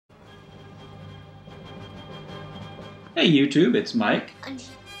Hey YouTube, it's Mike,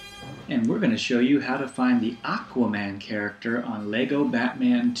 and we're going to show you how to find the Aquaman character on Lego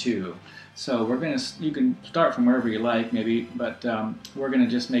Batman 2. So you can start from wherever you like maybe, but we're going to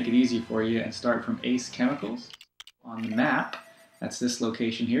just make it easy for you and start from Ace Chemicals on the map. That's this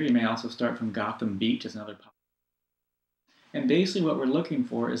location here. You may also start from Gotham Beach as another pop. And basically what we're looking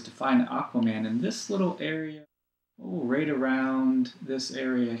for is to find Aquaman in this little area, right around this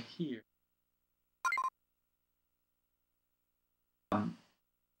area here.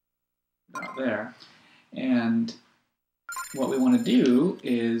 Out there. And what we want to do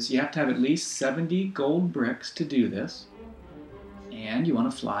is you have to have at least 70 gold bricks to do this. And you want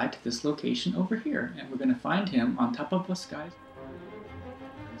to fly to this location over here. And we're going to find him on top of a sky.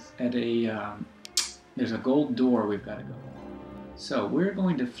 At there's a gold door we've got to go. So we're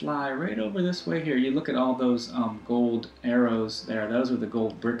going to fly right over this way here. You look at all those gold arrows there. Those are the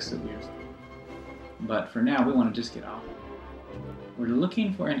gold bricks that we are. But for now, we want to just get off. We're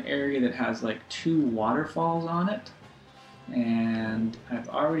looking for an area that has like 2 waterfalls on it, and I've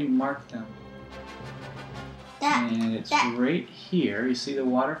already marked them. And it's right here. You see the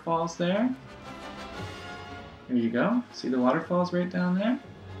waterfalls there? There you go. See the waterfalls right down there?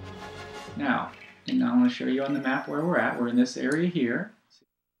 Now I want to show you on the map where we're at. We're in this area here.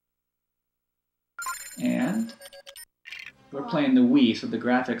 And we're playing the Wii, so the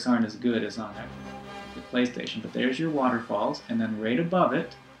graphics aren't as good as on the PlayStation. But there's your waterfalls, and then right above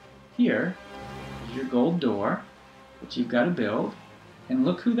it, here, is your gold door, which you've got to build. And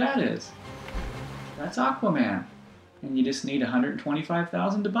look who that is. That's Aquaman. And you just need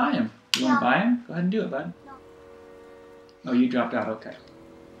 125,000 to buy him. You want to buy him? Go ahead and do it, bud. No. Oh, you dropped out. Okay.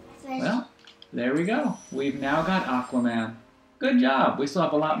 Well, there we go. We've now got Aquaman. Good job. We still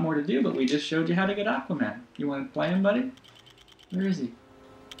have a lot more to do, but we just showed you how to get Aquaman. You want to play him, buddy? Where is he?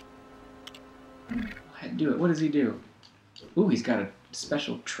 Go ahead and do it. What does he do? Ooh, he's got a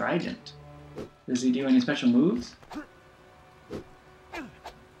special trident. Does he do any special moves?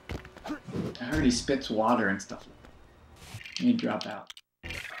 I heard he spits water and stuff. Let me drop out.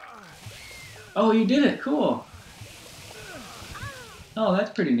 Oh, you did it. Cool. Oh,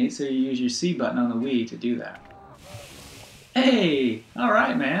 that's pretty neat. So you use your C button on the Wii to do that. Hey!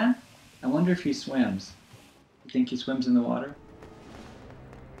 Alright, man. I wonder if he swims. You think he swims in the water?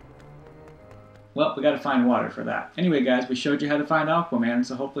 Well, we got to find water for that. Anyway, guys, we showed you how to find Aquaman,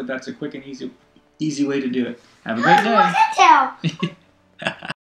 so hopefully that's a quick and easy way to do it. Have a great day.